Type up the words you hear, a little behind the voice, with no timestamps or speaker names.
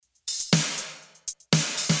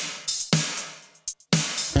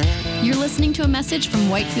You're listening to a message from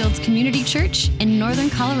Whitefields Community Church in Northern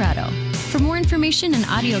Colorado. For more information and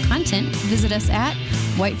audio content, visit us at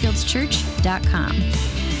whitefieldschurch.com.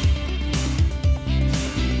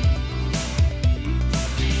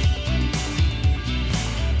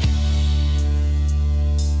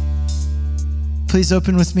 Please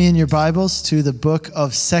open with me in your Bibles to the book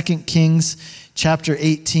of 2 Kings chapter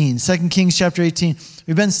 18. 2 Kings chapter 18.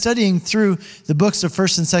 We've been studying through the books of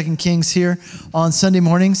 1st and 2nd Kings here on Sunday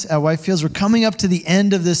mornings at Whitefields. We're coming up to the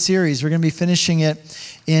end of this series. We're going to be finishing it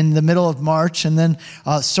in the middle of March. And then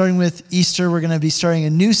starting with Easter, we're going to be starting a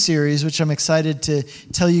new series, which I'm excited to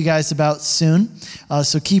tell you guys about soon.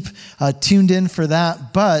 So keep tuned in for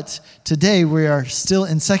that. But today we are still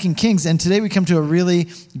in 2 Kings. And today we come to a really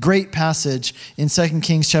great passage in 2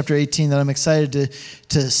 Kings chapter 18 that I'm excited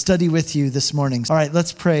to study with you this morning. All right,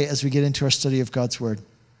 let's pray as we get into our study of God's word.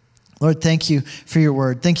 Lord, thank you for your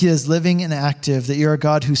word. Thank you as living and active, that you're a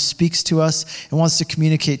God who speaks to us and wants to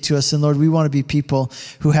communicate to us. And Lord, we want to be people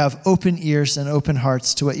who have open ears and open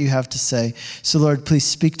hearts to what you have to say. So Lord, please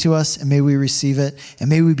speak to us and may we receive it. And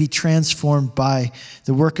may we be transformed by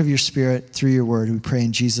the work of your Spirit through your word. We pray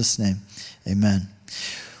in Jesus' name. Amen.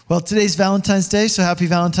 Well, today's Valentine's Day, so happy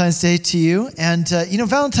Valentine's Day to you. And,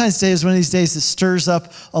 Valentine's Day is one of these days that stirs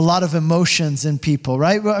up a lot of emotions in people,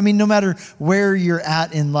 right? Well, I mean, no matter where you're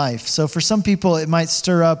at in life. So for some people, it might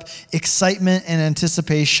stir up excitement and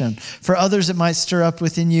anticipation. For others, it might stir up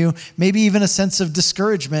within you maybe even a sense of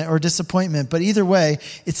discouragement or disappointment. But either way,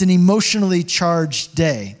 it's an emotionally charged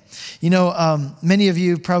day. Many of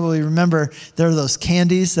you probably remember there are those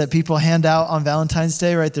candies that people hand out on Valentine's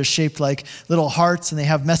Day, right? They're shaped like little hearts and they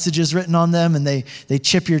have messages written on them and they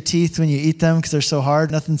chip your teeth when you eat them because they're so hard.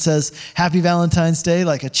 Nothing says Happy Valentine's Day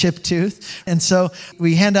like a chipped tooth. And so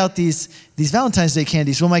we hand out these Valentine's Day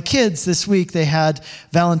candies. Well, my kids this week, they had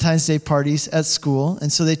Valentine's Day parties at school.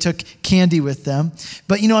 And so they took candy with them.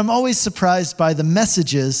 But, I'm always surprised by the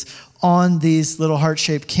messages on these little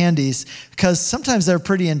heart-shaped candies because sometimes they're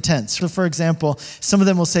pretty intense. So for example, some of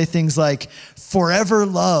them will say things like forever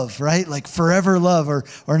love, right? Like forever love. Or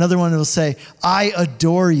another one will say, I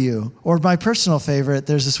adore you. Or my personal favorite,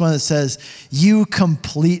 there's this one that says, you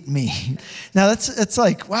complete me. Now it's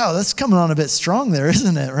like, wow, that's coming on a bit strong there,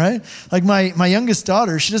 isn't it, right? Like my youngest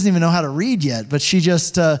daughter, she doesn't even know how to read yet, but she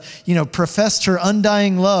just, professed her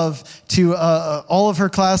undying love to all of her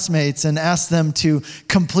classmates and asked them to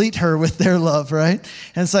complete her with their love, right?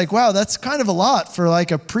 And it's like, wow, that's kind of a lot for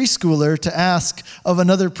like a preschooler to ask of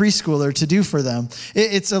another preschooler to do for them.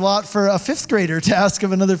 It's a lot for a fifth grader to ask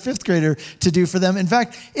of another fifth grader to do for them. In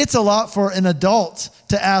fact, it's a lot for an adult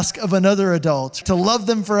to ask of another adult, to love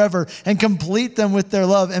them forever and complete them with their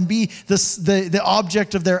love and be the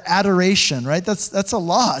object of their adoration, right? That's a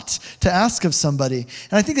lot to ask of somebody.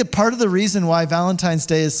 And I think that part of the reason why Valentine's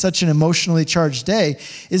Day is such an emotionally charged day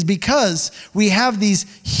is because we have these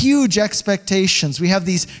huge expectations. We have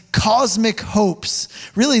these cosmic hopes,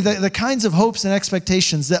 really the kinds of hopes and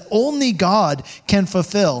expectations that only God can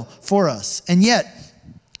fulfill for us. And yet,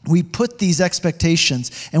 we put these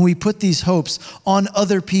expectations and we put these hopes on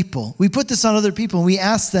other people. We put this on other people and we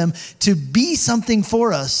ask them to be something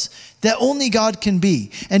for us that only God can be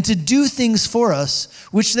and to do things for us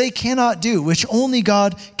which they cannot do, which only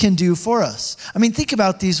God can do for us. I mean, think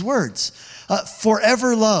about these words.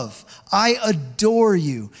 Forever love. I adore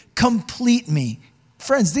you. Complete me.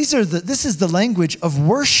 Friends, this is the language of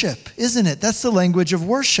worship, isn't it? That's the language of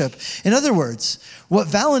worship. In other words, what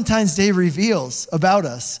Valentine's Day reveals about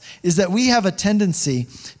us is that we have a tendency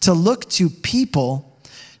to look to people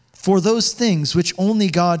for those things which only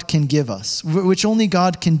God can give us, which only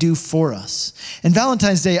God can do for us. And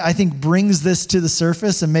Valentine's Day, I think, brings this to the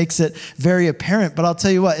surface and makes it very apparent. But I'll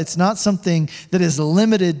tell you what, it's not something that is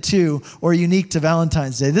limited to or unique to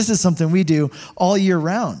Valentine's Day. This is something we do all year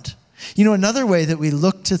round. Another way that we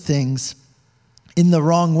look to things in the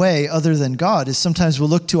wrong way other than God is sometimes we'll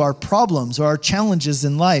look to our problems or our challenges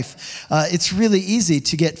in life. It's really easy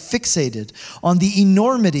to get fixated on the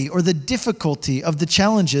enormity or the difficulty of the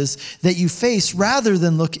challenges that you face rather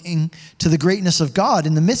than looking to the greatness of God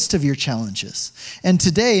in the midst of your challenges. And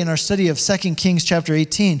today in our study of 2 Kings chapter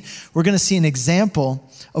 18, we're going to see an example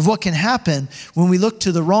of what can happen when we look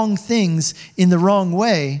to the wrong things in the wrong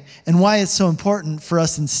way and why it's so important for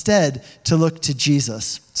us instead to look to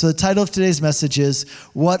Jesus. So the title of today's message is,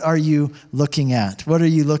 What Are You Looking At? What are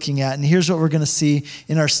you looking at? And here's what we're going to see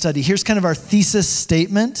in our study. Here's kind of our thesis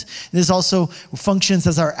statement. This also functions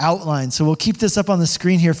as our outline. So we'll keep this up on the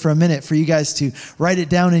screen here for a minute for you guys to write it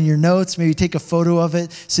down in your notes, maybe take a photo of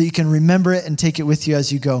it so you can remember it and take it with you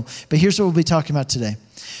as you go. But here's what we'll be talking about today.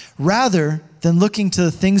 Rather than looking to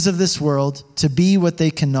the things of this world to be what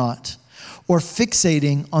they cannot, or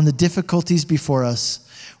fixating on the difficulties before us,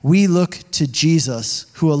 we look to Jesus,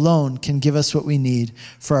 who alone can give us what we need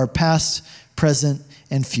for our past, present,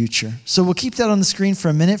 and future. So we'll keep that on the screen for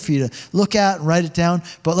a minute for you to look at and write it down,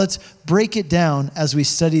 but let's break it down as we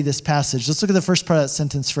study this passage. Let's look at the first part of that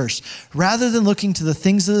sentence first. Rather than looking to the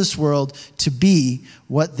things of this world to be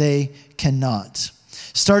what they cannot.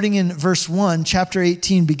 Starting in verse 1, chapter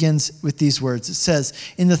 18 begins with these words. It says,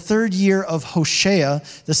 in the 3rd year of Hoshea,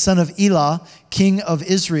 the son of Elah, king of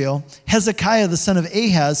Israel, Hezekiah, the son of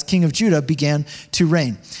Ahaz, king of Judah, began to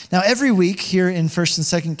reign. Now, every week here in 1st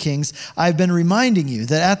and 2nd Kings, I've been reminding you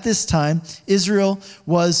that at this time, Israel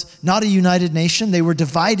was not a united nation. They were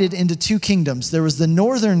divided into 2 kingdoms. There was the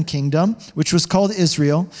northern kingdom, which was called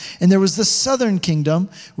Israel, and there was the southern kingdom,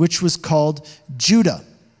 which was called Judah.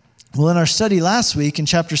 Well, in our study last week in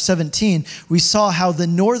chapter 17, we saw how the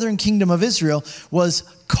northern kingdom of Israel was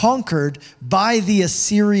conquered by the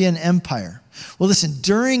Assyrian Empire. Well, listen,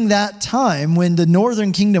 during that time when the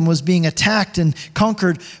northern kingdom was being attacked and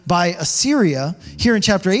conquered by Assyria, here in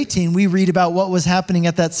chapter 18, we read about what was happening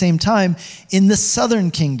at that same time in the southern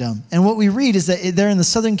kingdom. And what we read is that there in the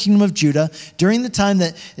southern kingdom of Judah, during the time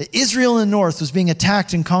that Israel in the north was being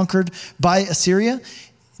attacked and conquered by Assyria,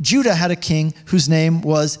 Judah had a king whose name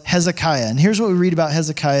was Hezekiah. And here's what we read about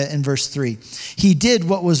Hezekiah in verse 3. He did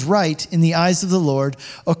what was right in the eyes of the Lord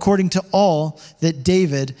according to all that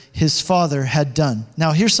David, his father, had done.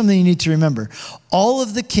 Now, here's something you need to remember. All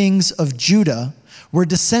of the kings of Judah were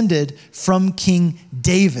descended from King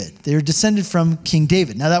David. They were descended from King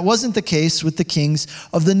David. Now, that wasn't the case with the kings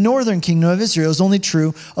of the northern kingdom of Israel. It was only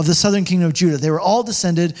true of the southern kingdom of Judah. They were all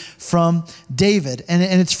descended from David. And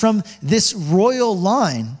it's from this royal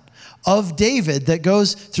line of David that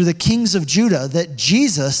goes through the kings of Judah that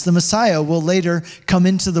Jesus, the Messiah, will later come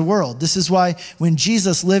into the world. This is why when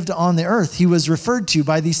Jesus lived on the earth, he was referred to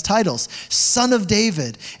by these titles, Son of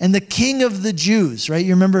David and the King of the Jews, right?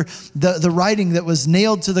 You remember the writing that was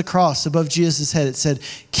nailed to the cross above Jesus' head. It said,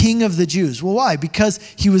 King of the Jews. Well, why? Because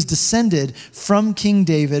he was descended from King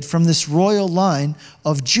David, from this royal line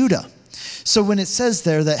of Judah. So when it says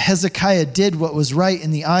there that Hezekiah did what was right in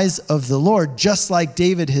the eyes of the Lord, just like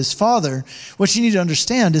David, his father, what you need to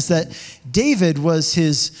understand is that David was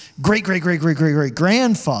his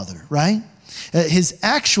great-great-great-great-great-grandfather, right? His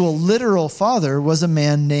actual literal father was a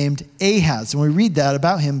man named Ahaz. And we read that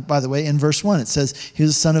about him, by the way, in verse 1. It says he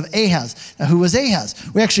was the son of Ahaz. Now, who was Ahaz?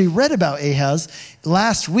 We actually read about Ahaz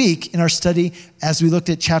last week in our study as we looked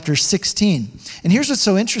at chapter 16. And here's what's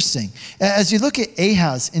so interesting. As you look at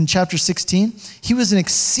Ahaz in chapter 16, he was an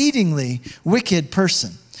exceedingly wicked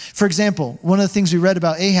person. For example, one of the things we read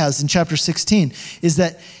about Ahaz in chapter 16 is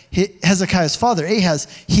that Hezekiah's father, Ahaz,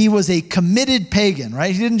 he was a committed pagan,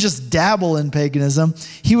 right? He didn't just dabble in paganism.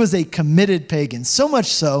 He was a committed pagan, so much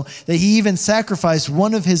so that he even sacrificed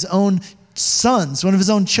one of his own sons, one of his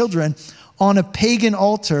own children, on a pagan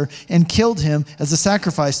altar and killed him as a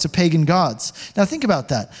sacrifice to pagan gods. Now think about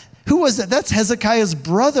that. Who was that? That's Hezekiah's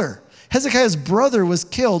brother. Hezekiah's brother was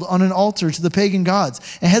killed on an altar to the pagan gods.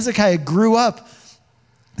 And Hezekiah grew up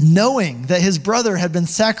knowing that his brother had been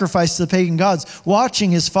sacrificed to the pagan gods, watching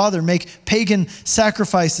his father make pagan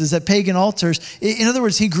sacrifices at pagan altars. In other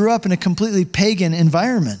words, he grew up in a completely pagan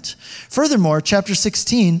environment. Furthermore, chapter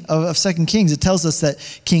 16 of 2 Kings, it tells us that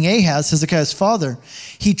King Ahaz, Hezekiah's father,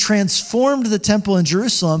 he transformed the temple in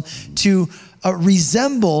Jerusalem to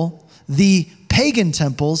resemble the pagan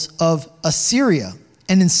temples of Assyria.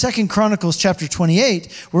 And in 2 Chronicles chapter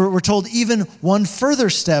 28, we're told even one further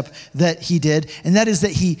step that he did, and that is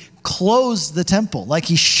that he closed the temple, like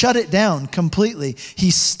he shut it down completely.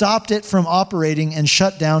 He stopped it from operating and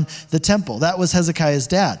shut down the temple. That was Hezekiah's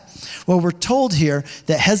dad. Well, we're told here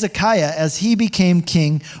that Hezekiah, as he became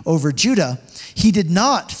king over Judah, he did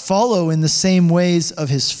not follow in the same ways of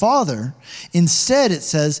his father. Instead, it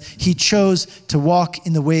says he chose to walk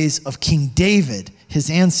in the ways of King David, his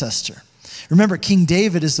ancestor. Remember, King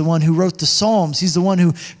David is the one who wrote the Psalms. He's the one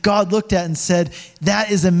who God looked at and said,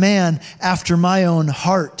 that is a man after my own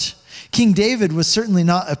heart. King David was certainly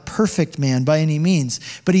not a perfect man by any means,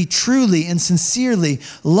 but he truly and sincerely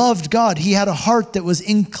loved God. He had a heart that was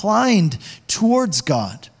inclined towards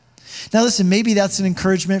God. Now listen, maybe that's an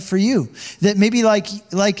encouragement for you. That maybe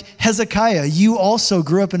like Hezekiah, you also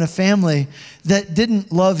grew up in a family that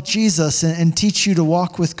didn't love Jesus and teach you to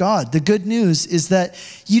walk with God. The good news is that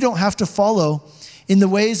you don't have to follow in the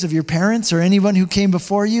ways of your parents or anyone who came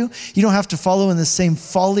before you. You don't have to follow in the same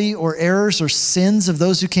folly or errors or sins of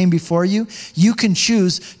those who came before you. You can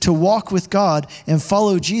choose to walk with God and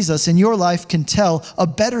follow Jesus, and your life can tell a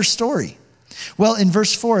better story. Well, in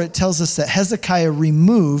verse 4, it tells us that Hezekiah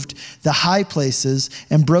removed the high places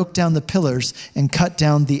and broke down the pillars and cut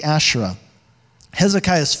down the Asherah.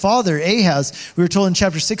 Hezekiah's father, Ahaz, we were told in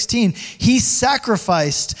chapter 16, he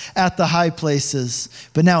sacrificed at the high places.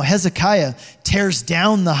 But now Hezekiah tears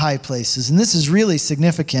down the high places. And this is really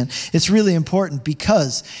significant. It's really important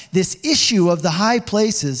because this issue of the high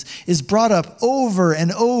places is brought up over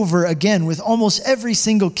and over again with almost every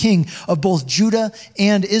single king of both Judah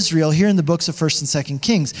and Israel here in the books of 1st and 2nd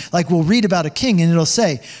Kings. Like we'll read about a king and it'll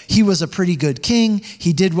say, he was a pretty good king.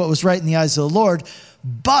 He did what was right in the eyes of the Lord,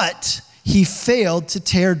 but he failed to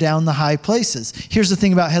tear down the high places. Here's the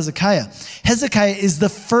thing about Hezekiah. Hezekiah is the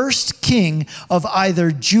first king of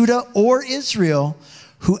either Judah or Israel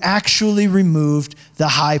who actually removed the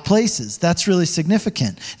high places. That's really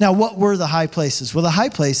significant. Now, what were the high places? Well, the high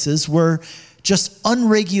places were just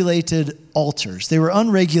unregulated altars. They were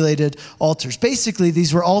unregulated altars. Basically,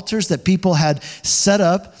 these were altars that people had set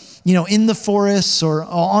up, in the forests or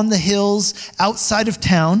on the hills outside of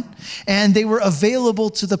town, and they were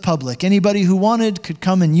available to the public. Anybody who wanted could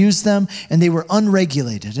come and use them, and they were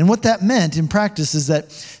unregulated. And what that meant in practice is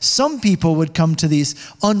that some people would come to these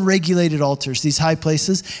unregulated altars, these high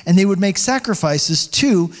places, and they would make sacrifices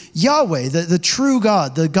to Yahweh, the true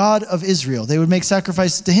God, the God of Israel. They would make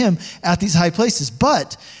sacrifices to him at these high places.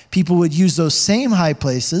 But people would use those same high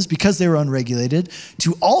places, because they were unregulated,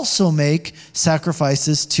 to also make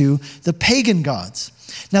sacrifices to the pagan gods.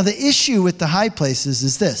 Now, the issue with the high places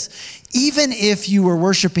is this. Even if you were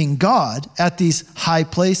worshiping God at these high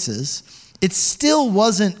places, it still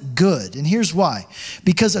wasn't good. And here's why.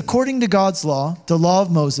 Because according to God's law, the law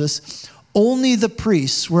of Moses, only the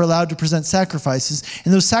priests were allowed to present sacrifices,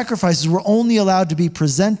 and those sacrifices were only allowed to be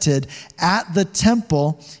presented at the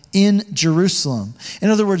temple in Jerusalem. In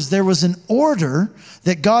other words, there was an order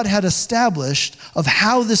that God had established of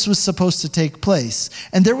how this was supposed to take place.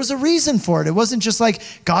 And there was a reason for it. It wasn't just like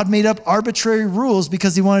God made up arbitrary rules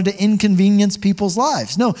because he wanted to inconvenience people's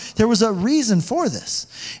lives. No, there was a reason for this.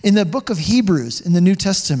 In the book of Hebrews, in the New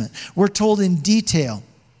Testament, we're told in detail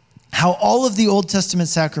how all of the Old Testament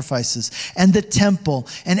sacrifices and the temple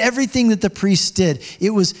and everything that the priests did,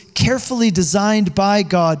 it was carefully designed by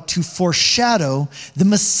God to foreshadow the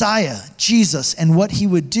Messiah, Jesus, and what he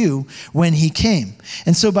would do when he came.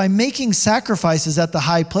 And so by making sacrifices at the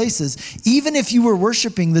high places, even if you were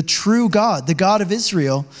worshiping the true God, the God of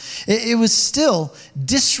Israel, it was still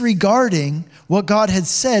disregarding what God had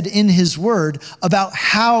said in his word about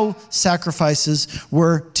how sacrifices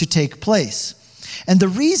were to take place. And the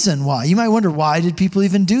reason why, you might wonder, why did people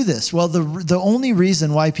even do this? Well, the only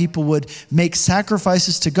reason why people would make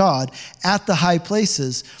sacrifices to God at the high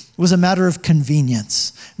places was a matter of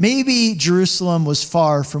convenience. Maybe Jerusalem was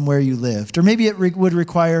far from where you lived, or maybe it would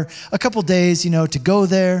require a couple days, to go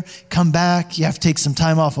there, come back. You have to take some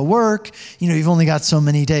time off of work. You've only got so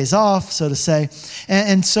many days off, so to say.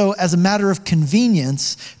 And so as a matter of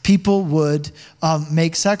convenience, people would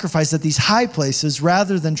make sacrifices at these high places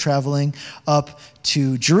rather than traveling up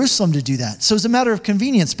to Jerusalem to do that. So it's a matter of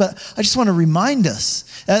convenience. But I just want to remind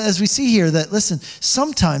us, as we see here, that listen,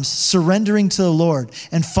 sometimes surrendering to the Lord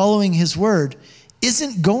and following his word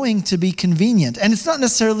isn't going to be convenient. And it's not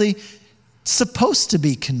necessarily supposed to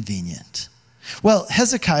be convenient. Well,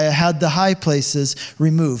 Hezekiah had the high places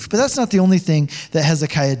removed, but that's not the only thing that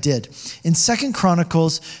Hezekiah did. In 2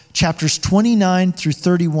 Chronicles chapters 29 through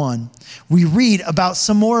 31, we read about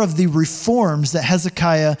some more of the reforms that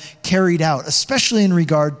Hezekiah carried out, especially in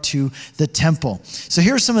regard to the temple. So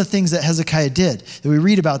here are some of the things that Hezekiah did that we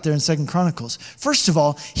read about there in 2 Chronicles. First of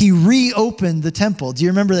all, he reopened the temple. Do you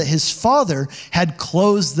remember that his father had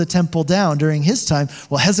closed the temple down during his time?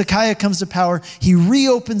 Well, Hezekiah comes to power. He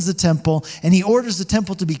reopens the temple, and he orders the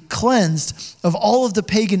temple to be cleansed of all of the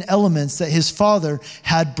pagan elements that his father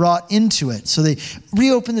had brought into it. So they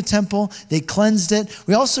reopened the temple, they cleansed it.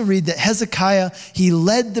 We also read that Hezekiah, he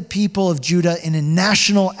led the people of Judah in a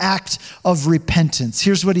national act of repentance.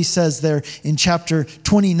 Here's what he says there in chapter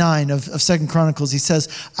 29 of 2 Chronicles. He says,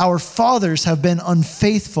 "Our fathers have been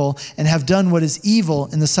unfaithful and have done what is evil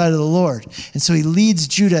in the sight of the Lord." And so he leads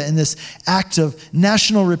Judah in this act of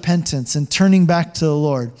national repentance and turning back to the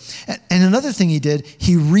Lord. And another thing he did,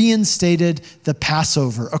 he reinstated the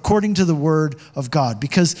Passover according to the word of God,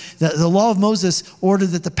 because the law of Moses ordered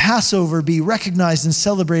that the Passover be recognized and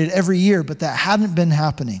celebrated every year, but that hadn't been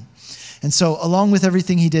happening. And so along with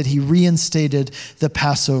everything he did, he reinstated the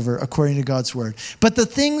Passover according to God's word. But the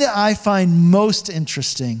thing that I find most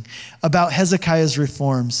interesting about Hezekiah's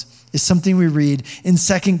reforms is something we read in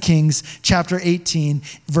 2 Kings chapter 18,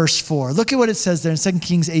 verse 4. Look at what it says there in 2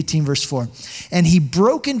 Kings 18, verse 4. And he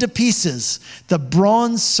broke into pieces the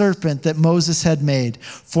bronze serpent that Moses had made,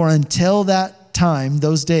 for until that time,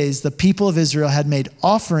 those days, the people of Israel had made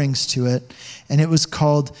offerings to it, and it was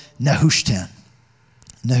called Nehushtan.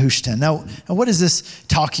 Nehushtan. Now, what is this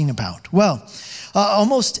talking about? Well,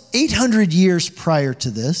 almost 800 years prior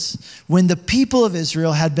to this, when the people of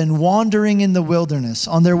Israel had been wandering in the wilderness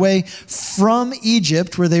on their way from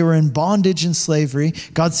Egypt, where they were in bondage and slavery,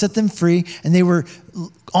 God set them free, and they were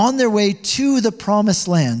on their way to the promised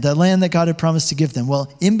land, the land that God had promised to give them. Well,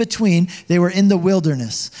 in between, they were in the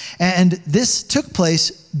wilderness. And this took place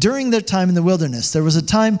during their time in the wilderness. There was a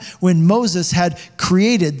time when Moses had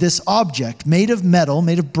created this object made of metal,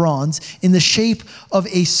 made of bronze, in the shape of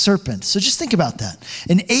a serpent. So just think about that.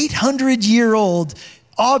 An 800-year-old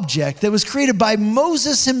object that was created by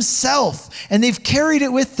Moses himself, and they've carried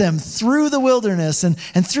it with them through the wilderness and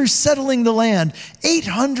through settling the land.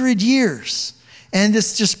 800 years. And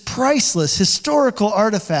this just priceless historical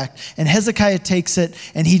artifact. And Hezekiah takes it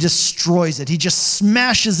and he destroys it. He just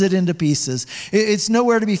smashes it into pieces. It's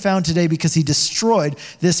nowhere to be found today because he destroyed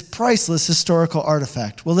this priceless historical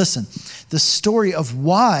artifact. Well, listen, the story of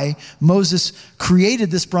why Moses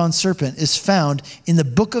created this bronze serpent is found in the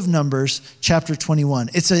book of Numbers, chapter 21.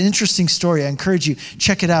 It's an interesting story. I encourage you,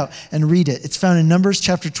 check it out and read it. It's found in Numbers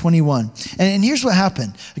chapter 21. And here's what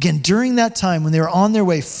happened. Again, during that time when they were on their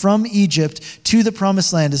way from Egypt to the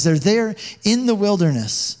promised land, as they're there in the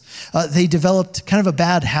wilderness, they developed kind of a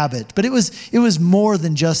bad habit, but it was more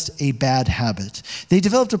than just a bad habit. They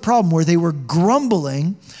developed a problem where they were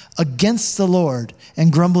grumbling against the Lord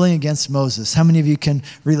and grumbling against Moses. How many of you can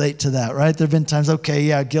relate to that, right? There have been times, okay,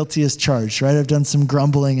 yeah, guilty as charged, right? I've done some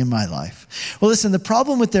grumbling in my life. Well, listen, the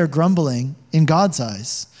problem with their grumbling in God's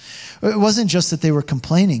eyes, it wasn't just that they were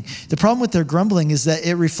complaining. The problem with their grumbling is that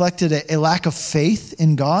it reflected a lack of faith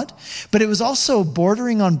in God, but it was also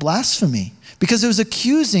bordering on blasphemy because it was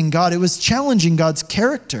accusing God. It was challenging God's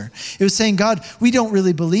character. It was saying, God, we don't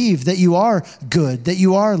really believe that you are good, that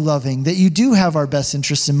you are loving, that you do have our best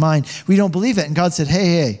interests in mind. We don't believe it. And God said,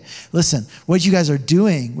 hey, listen, what you guys are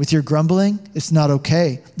doing with your grumbling, it's not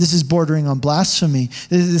okay. This is bordering on blasphemy.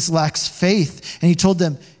 This lacks faith. And he told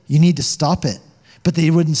them, you need to stop it. But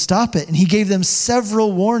they wouldn't stop it. And he gave them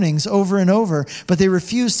several warnings over and over, but they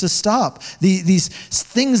refused to stop these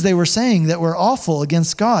things they were saying that were awful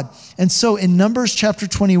against God. And so in Numbers chapter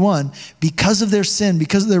 21, because of their sin,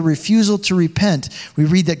 because of their refusal to repent, we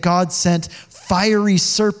read that God sent fiery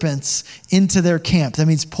serpents into their camp. That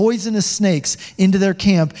means poisonous snakes into their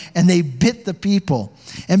camp, and they bit the people.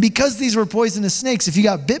 And because these were poisonous snakes, if you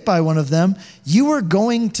got bit by one of them, you were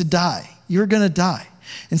going to die. You were going to die.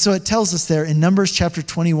 And so it tells us there in Numbers chapter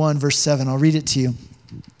 21, verse 7, I'll read it to you.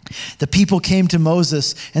 The people came to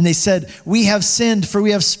Moses and they said, we have sinned, for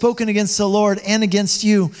we have spoken against the Lord and against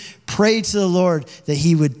you. Pray to the Lord that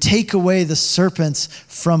he would take away the serpents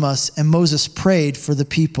from us. And Moses prayed for the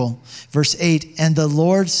people. Verse 8, and the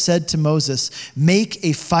Lord said to Moses, make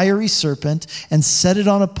a fiery serpent and set it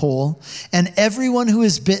on a pole, and everyone who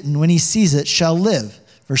is bitten when he sees it shall live.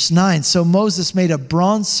 Verse 9, so Moses made a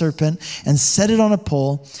bronze serpent and set it on a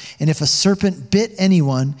pole, and if a serpent bit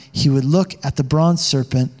anyone, he would look at the bronze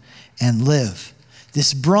serpent and live.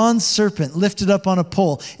 This bronze serpent lifted up on a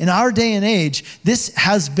pole. In our day and age, this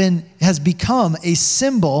has become a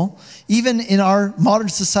symbol, even in our modern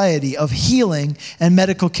society, of healing and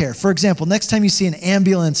medical care. For example, next time you see an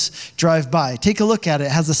ambulance drive by, take a look at it.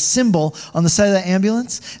 It has a symbol on the side of that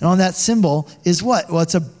ambulance, and on that symbol is what? Well,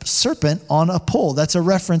 it's a serpent on a pole. That's a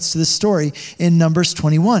reference to this story in Numbers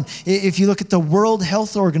 21. If you look at the World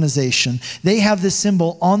Health Organization, they have this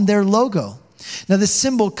symbol on their logo. Now, this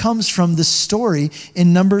symbol comes from the story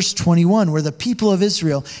in Numbers 21, where the people of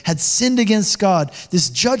Israel had sinned against God.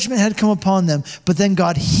 This judgment had come upon them, but then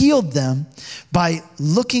God healed them by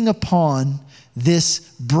looking upon this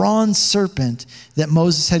bronze serpent that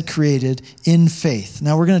Moses had created in faith.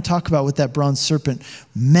 Now, we're going to talk about what that bronze serpent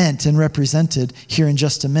meant and represented here in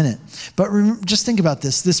just a minute. But just think about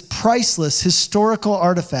this priceless historical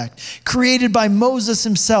artifact created by Moses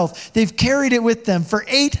himself. They've carried it with them for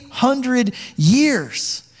 800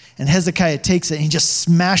 years. And Hezekiah takes it and he just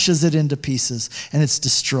smashes it into pieces and it's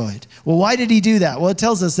destroyed. Well, why did he do that? Well, it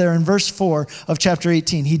tells us there in verse 4 of chapter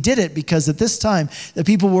 18. He did it because at this time the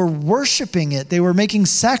people were worshiping it. They were making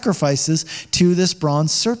sacrifices to this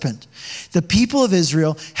bronze serpent. The people of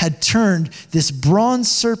Israel had turned this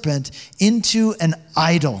bronze serpent into an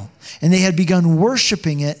idol. And they had begun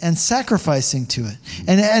worshiping it and sacrificing to it.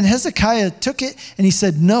 And Hezekiah took it and he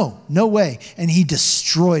said, no way. And he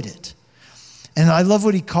destroyed it. And I love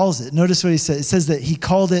what he calls it. Notice what he said. It says that he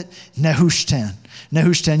called it Nehushtan.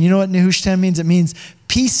 Nehushtan. You know what Nehushtan means? It means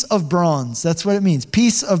piece of bronze. That's what it means.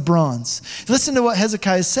 Piece of bronze. Listen to what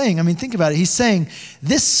Hezekiah is saying. I mean, think about it. He's saying,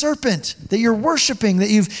 this serpent that you're worshiping, that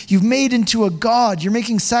you've made into a god, you're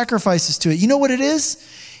making sacrifices to it. You know what it is?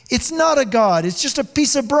 It's not a god. It's just a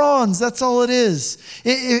piece of bronze. That's all it is.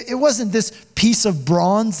 It wasn't this piece of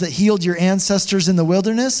bronze that healed your ancestors in the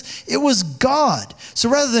wilderness. It was God. So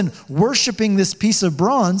rather than worshiping this piece of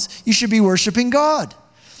bronze, you should be worshiping God.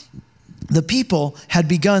 The people had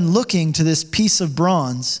begun looking to this piece of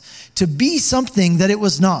bronze to be something that it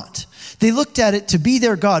was not. They looked at it to be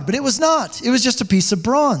their God, but it was not. It was just a piece of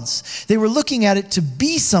bronze. They were looking at it to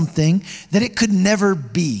be something that it could never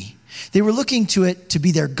be. They were looking to it to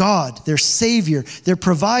be their God, their Savior, their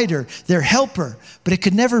provider, their helper, but it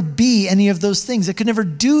could never be any of those things. It could never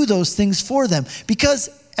do those things for them because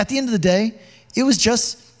at the end of the day, it was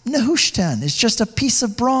just Nehushtan. It's just a piece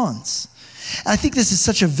of bronze. And I think this is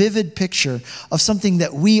such a vivid picture of something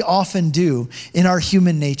that we often do in our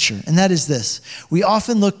human nature, and that is this. We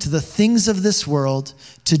often look to the things of this world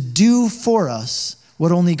to do for us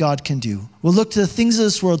what only God can do. We'll look to the things of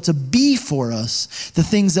this world to be for us the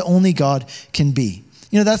things that only God can be.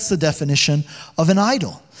 You know, that's the definition of an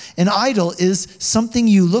idol. An idol is something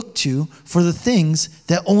you look to for the things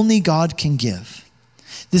that only God can give.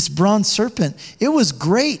 This bronze serpent, it was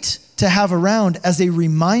great to have around as a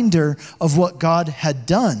reminder of what God had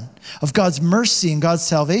done, of God's mercy and God's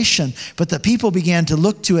salvation. But the people began to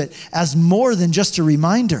look to it as more than just a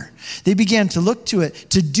reminder. They began to look to it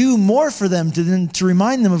to do more for them than to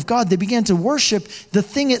remind them of God. They began to worship the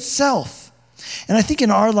thing itself. And I think in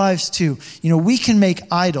our lives too, we can make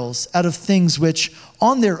idols out of things which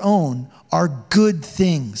on their own are good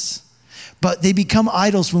things. But they become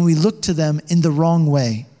idols when we look to them in the wrong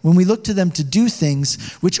way. When we look to them to do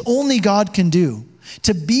things which only God can do,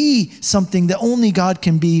 to be something that only God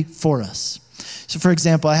can be for us. So for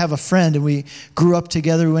example, I have a friend and we grew up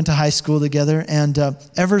together, we went to high school together, and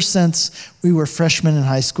ever since we were freshmen in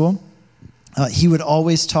high school, he would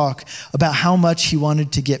always talk about how much he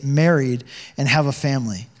wanted to get married and have a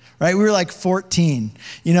family. Right? We were like 14.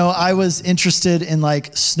 I was interested in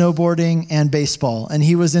like snowboarding and baseball, and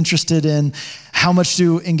he was interested in how much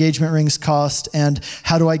do engagement rings cost and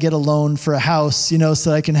how do I get a loan for a house, so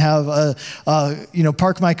that I can have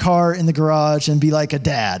park my car in the garage and be like a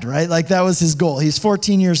dad, right? Like that was his goal. He's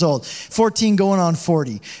 14 years old, 14 going on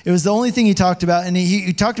 40. It was the only thing he talked about, and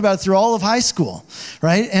he talked about it through all of high school,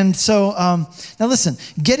 right? And so now listen,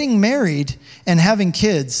 getting married and having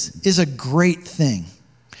kids is a great thing.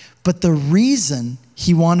 But the reason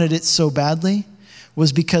he wanted it so badly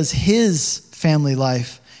was because his family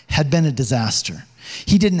life had been a disaster.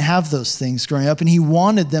 He didn't have those things growing up, and he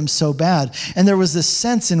wanted them so bad. And there was this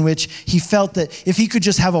sense in which he felt that if he could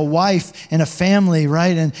just have a wife and a family,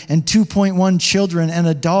 right, and 2.1 children and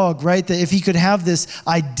a dog, right, that if he could have this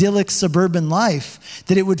idyllic suburban life,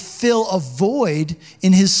 that it would fill a void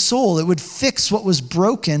in his soul. It would fix what was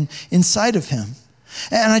broken inside of him.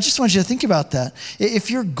 And I just want you to think about that. If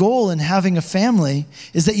your goal in having a family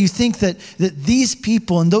is that you think that these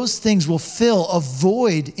people and those things will fill a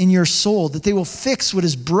void in your soul, that they will fix what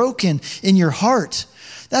is broken in your heart,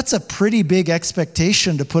 that's a pretty big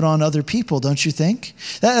expectation to put on other people, don't you think?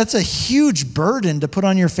 That's a huge burden to put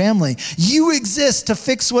on your family. You exist to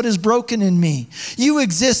fix what is broken in me. You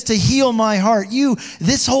exist to heal my heart.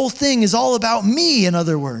 This whole thing is all about me, in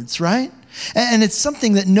other words, right? And it's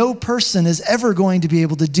something that no person is ever going to be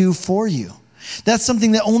able to do for you. That's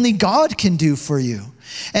something that only God can do for you.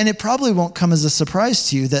 And it probably won't come as a surprise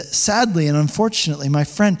to you that sadly and unfortunately, my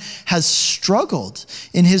friend has struggled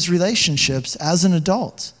in his relationships as an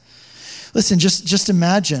adult. Listen, just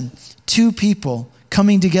imagine two people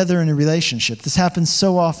coming together in a relationship. This happens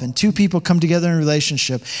so often. Two people come together in a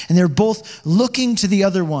relationship and they're both looking to the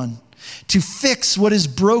other one to fix what is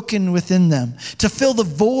broken within them, to fill the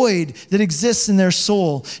void that exists in their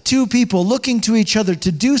soul. Two people looking to each other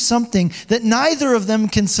to do something that neither of them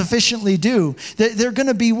can sufficiently do. They're going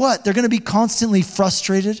to be what? They're going to be constantly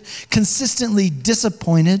frustrated, consistently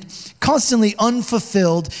disappointed, constantly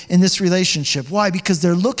unfulfilled in this relationship. Why? Because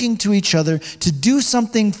they're looking to each other to do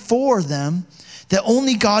something for them that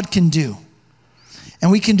only God can do. And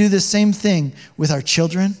we can do the same thing with our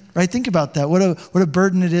children, right? Think about that. What a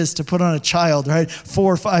burden it is to put on a child, right?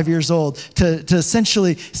 4 or 5 years old, to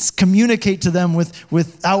essentially communicate to them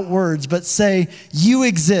without words, but say, you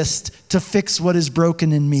exist to fix what is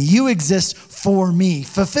broken in me. You exist for me.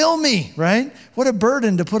 Fulfill me, right? What a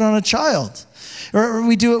burden to put on a child. Or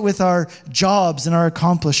we do it with our jobs and our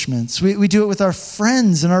accomplishments. We do it with our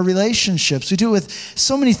friends and our relationships. We do it with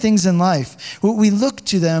so many things in life. We look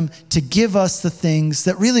to them to give us the things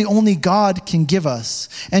that really only God can give us,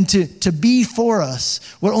 and to be for us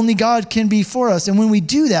what only God can be for us. And when we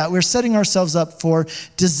do that, we're setting ourselves up for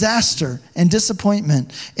disaster and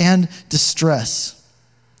disappointment and distress.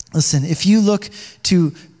 Listen, if you look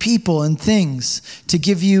to people and things to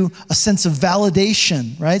give you a sense of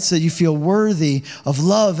validation, right? So that you feel worthy of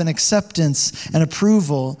love and acceptance and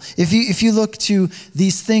approval. If you look to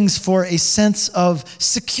these things for a sense of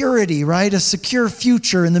security, right? A secure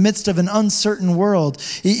future in the midst of an uncertain world.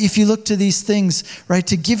 If you look to these things, right,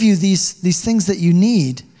 to give you these things that you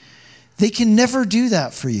need, they can never do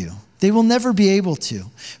that for you. They will never be able to.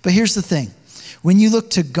 But here's the thing. When you look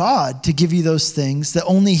to God to give you those things that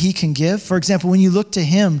only He can give, for example, when you look to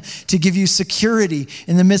Him to give you security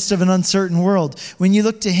in the midst of an uncertain world, when you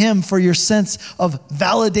look to Him for your sense of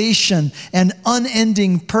validation and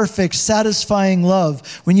unending, perfect, satisfying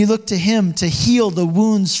love, when you look to Him to heal the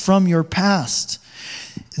wounds from your past,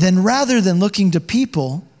 then rather than looking to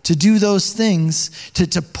people to do those things,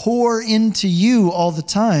 to pour into you all the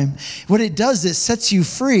time, what it does, it sets you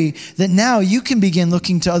free that now you can begin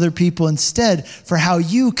looking to other people instead for how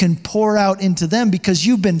you can pour out into them because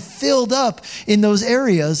you've been filled up in those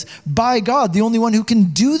areas by God, the only one who can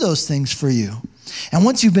do those things for you. And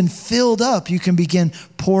once you've been filled up, you can begin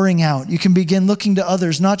pouring out. You can begin looking to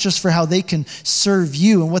others, not just for how they can serve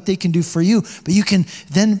you and what they can do for you, but you can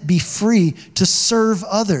then be free to serve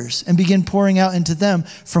others and begin pouring out into them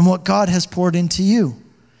from what God has poured into you.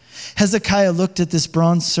 Hezekiah looked at this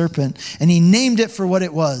bronze serpent and he named it for what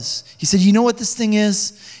it was. He said, you know what this thing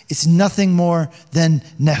is? It's nothing more than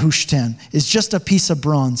Nehushtan. It's just a piece of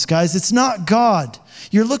bronze, guys. It's not God.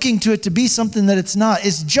 You're looking to it to be something that it's not.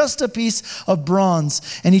 It's just a piece of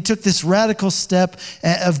bronze. And he took this radical step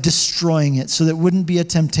of destroying it so that it wouldn't be a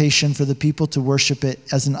temptation for the people to worship it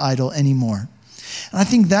as an idol anymore. And I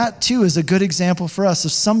think that too is a good example for us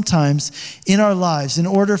of sometimes in our lives, in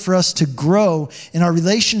order for us to grow in our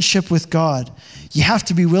relationship with God, you have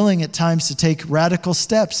to be willing at times to take radical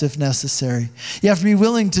steps if necessary. You have to be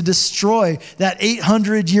willing to destroy that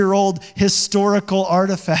 800-year-old historical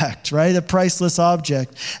artifact, right? A priceless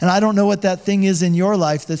object. And I don't know what that thing is in your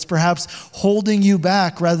life that's perhaps holding you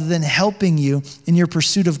back rather than helping you in your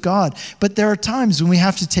pursuit of God. But there are times when we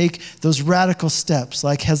have to take those radical steps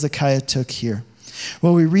like Hezekiah took here.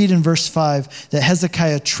 Well, we read in verse 5 that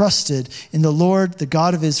Hezekiah trusted in the Lord, the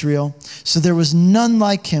God of Israel, so there was none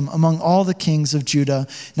like him among all the kings of Judah,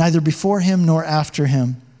 neither before him nor after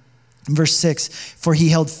him. In verse 6, for he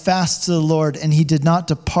held fast to the Lord, and he did not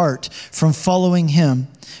depart from following him,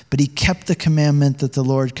 but he kept the commandment that the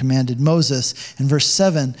Lord commanded Moses. In verse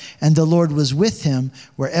 7, and the Lord was with him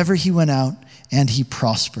wherever he went out, and he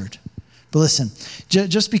prospered. But listen,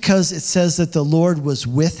 just because it says that the Lord was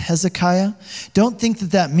with Hezekiah, don't think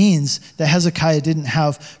that that means that Hezekiah didn't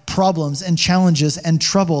have problems and challenges and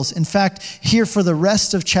troubles. In fact, here for the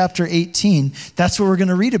rest of chapter 18, that's what we're going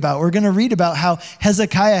to read about. We're going to read about how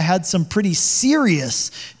Hezekiah had some pretty serious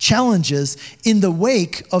challenges in the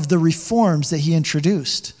wake of the reforms that he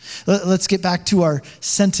introduced. Let's get back to our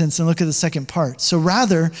sentence and look at the second part. So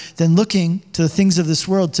rather than looking to the things of this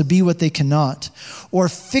world to be what they cannot, or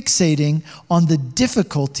fixating on the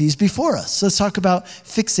difficulties before us. So let's talk about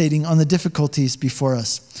fixating on the difficulties before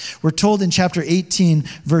us. We're told in chapter 18,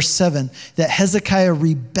 verse 7, that Hezekiah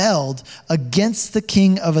rebelled against the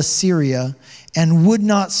king of Assyria and would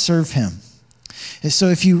not serve him. And so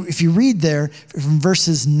if you read there from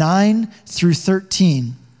verses 9 through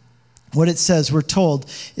 13, what it says, we're told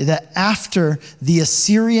that after the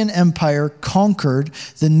Assyrian Empire conquered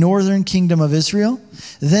the northern kingdom of Israel,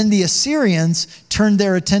 then the Assyrians turned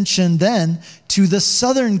their attention then to the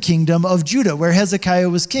southern kingdom of Judah, where Hezekiah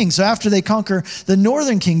was king. So after they conquer the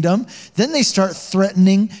northern kingdom, then they start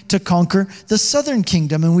threatening to conquer the southern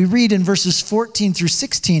kingdom. And we read in verses 14 through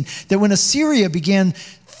 16 that when Assyria began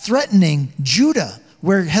threatening Judah,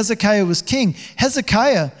 where Hezekiah was king,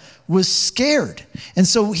 Hezekiah was scared. And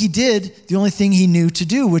so he did the only thing he knew to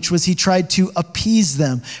do, which was he tried to appease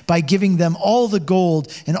them by giving them all the gold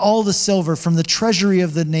and all the silver from the treasury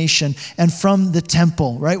of the nation and from the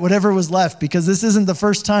temple, right? Whatever was left, because this isn't the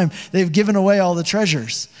first time they've given away all the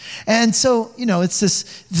treasures. And so, it's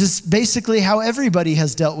this basically how everybody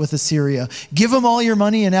has dealt with Assyria. Give them all your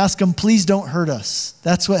money and ask them, please don't hurt us.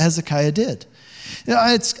 That's what Hezekiah did.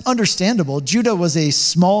 It's understandable. Judah was a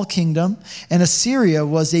small kingdom, and Assyria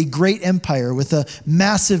was a great empire with a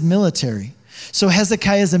massive military. So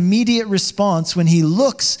Hezekiah's immediate response when he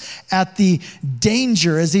looks at the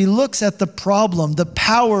danger, as he looks at the problem, the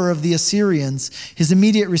power of the Assyrians, his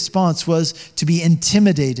immediate response was to be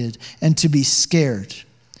intimidated and to be scared.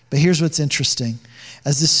 But here's what's interesting.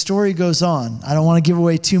 As this story goes on, I don't want to give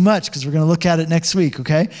away too much because we're going to look at it next week,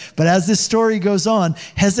 okay? But as this story goes on,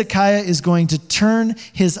 Hezekiah is going to turn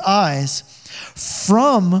his eyes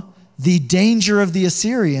from the danger of the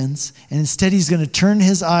Assyrians, and instead he's going to turn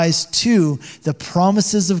his eyes to the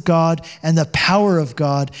promises of God and the power of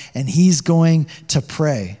God, and he's going to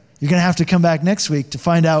pray. You're going to have to come back next week to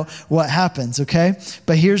find out what happens, okay?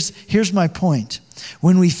 But here's my point.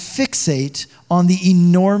 When we fixate on the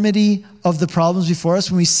enormity of the problems before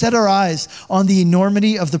us, when we set our eyes on the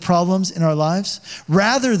enormity of the problems in our lives,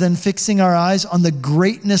 rather than fixing our eyes on the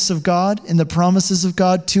greatness of God and the promises of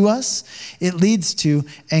God to us, it leads to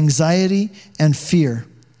anxiety and fear.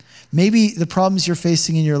 Maybe the problems you're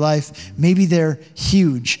facing in your life, maybe they're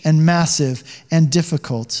huge and massive and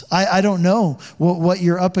difficult. I don't know what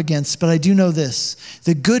you're up against, but I do know this.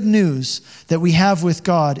 The good news that we have with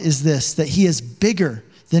God is this, that he is bigger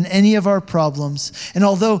than any of our problems. And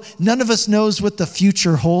although none of us knows what the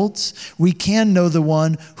future holds, we can know the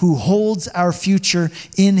one who holds our future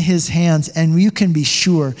in his hands. And you can be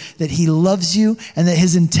sure that he loves you and that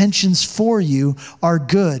his intentions for you are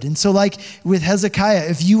good. And so like with Hezekiah,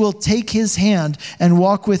 if you will take his hand and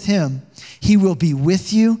walk with him, he will be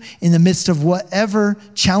with you in the midst of whatever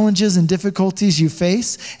challenges and difficulties you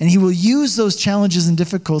face. And he will use those challenges and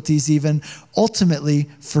difficulties even ultimately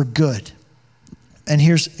for good. And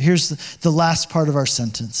here's the last part of our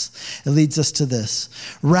sentence. It leads us to this.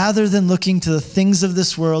 Rather than looking to the things of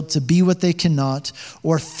this world to be what they cannot,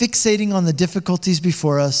 or fixating on the difficulties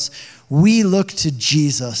before us, we look to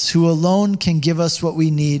Jesus, who alone can give us what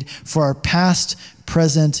we need for our past,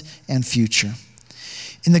 present, and future.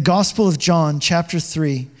 In the Gospel of John, chapter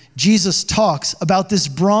 3, Jesus talks about this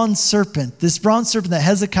bronze serpent that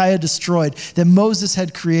Hezekiah destroyed, that Moses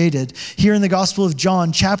had created. Here in the Gospel of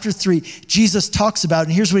John, chapter 3, Jesus talks about,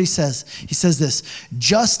 and here's what he says. He says this,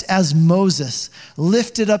 just as Moses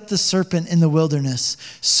lifted up the serpent in the wilderness,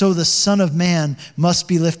 so the Son of Man must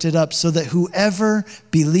be lifted up, so that whoever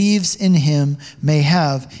believes in him may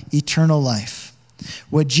have eternal life.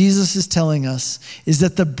 What Jesus is telling us is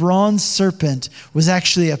that the bronze serpent was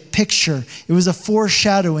actually a picture. It was a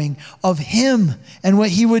foreshadowing of him and what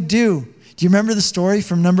he would do. Do you remember the story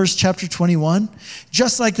from Numbers chapter 21?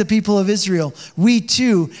 Just like the people of Israel, we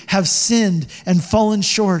too have sinned and fallen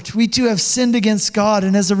short. We too have sinned against God,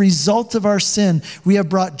 and as a result of our sin, we have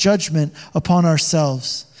brought judgment upon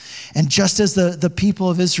ourselves. And just as the people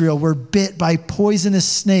of Israel were bit by poisonous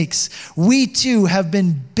snakes, we too have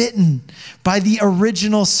been bitten by the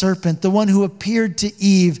original serpent, the one who appeared to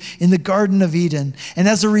Eve in the Garden of Eden. And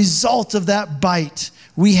as a result of that bite,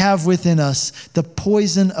 we have within us the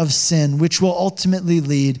poison of sin, which will ultimately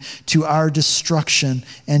lead to our destruction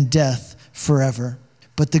and death forever.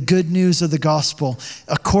 But the good news of the gospel,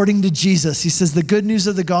 according to Jesus, he says the good news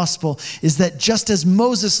of the gospel is that just as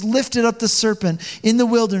Moses lifted up the serpent in the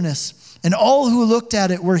wilderness, and all who looked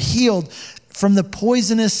at it were healed from the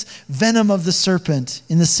poisonous venom of the serpent,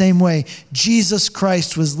 in the same way, Jesus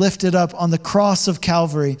Christ was lifted up on the cross of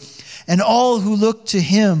Calvary, and all who look to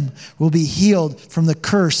him will be healed from the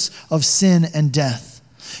curse of sin and death.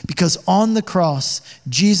 Because on the cross,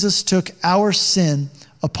 Jesus took our sin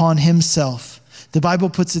upon himself. The Bible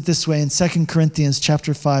puts it this way in 2 Corinthians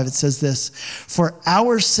chapter 5. It says this, for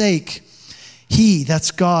our sake, he,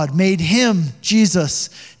 that's God, made him, Jesus,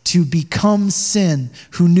 to become sin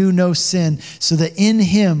who knew no sin, so that in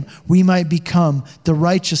him we might become the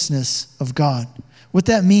righteousness of God. What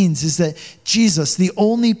that means is that Jesus, the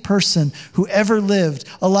only person who ever lived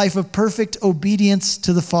a life of perfect obedience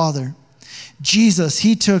to the Father, Jesus,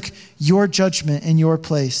 he took your judgment in your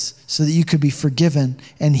place so that you could be forgiven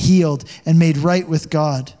and healed and made right with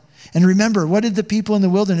God. And remember, what did the people in the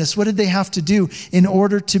wilderness, what did they have to do in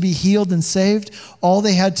order to be healed and saved? All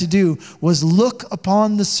they had to do was look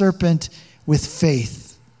upon the serpent with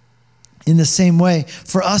faith. In the same way,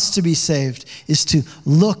 for us to be saved is to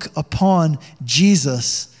look upon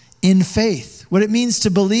Jesus in faith. What it means to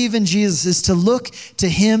believe in Jesus is to look to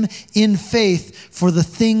him in faith for the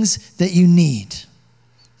things that you need.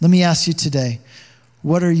 Let me ask you today,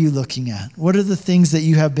 what are you looking at? What are the things that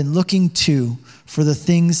you have been looking to for the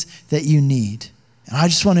things that you need? And I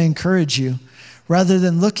just want to encourage you, rather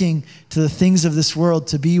than looking to the things of this world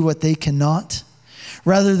to be what they cannot,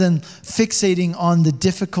 rather than fixating on the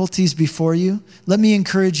difficulties before you, let me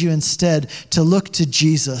encourage you instead to look to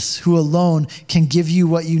Jesus, who alone can give you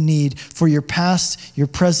what you need for your past, your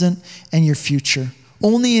present, and your future.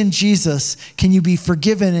 Only in Jesus can you be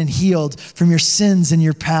forgiven and healed from your sins and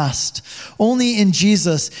your past. Only in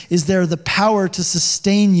Jesus is there the power to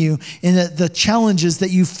sustain you in the challenges that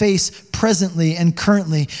you face presently and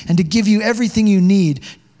currently, and to give you everything you need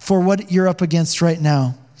for what you're up against right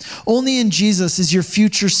now. Only in Jesus is your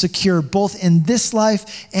future secure, both in this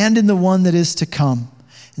life and in the one that is to come.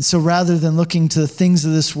 And so rather than looking to the things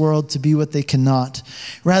of this world to be what they cannot,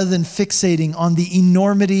 rather than fixating on the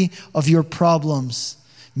enormity of your problems,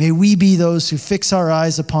 may we be those who fix our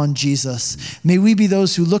eyes upon Jesus. May we be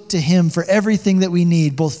those who look to him for everything that we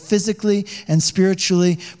need, both physically and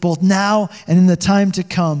spiritually, both now and in the time to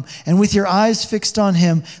come. And with your eyes fixed on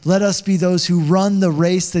him, let us be those who run the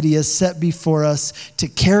race that he has set before us to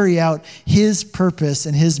carry out his purpose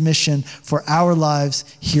and his mission for our lives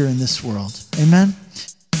here in this world. Amen.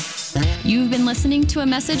 You've been listening to a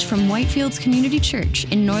message from Whitefields Community Church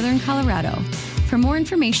in Northern Colorado. For more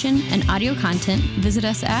information and audio content, visit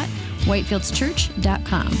us at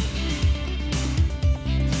whitefieldschurch.com.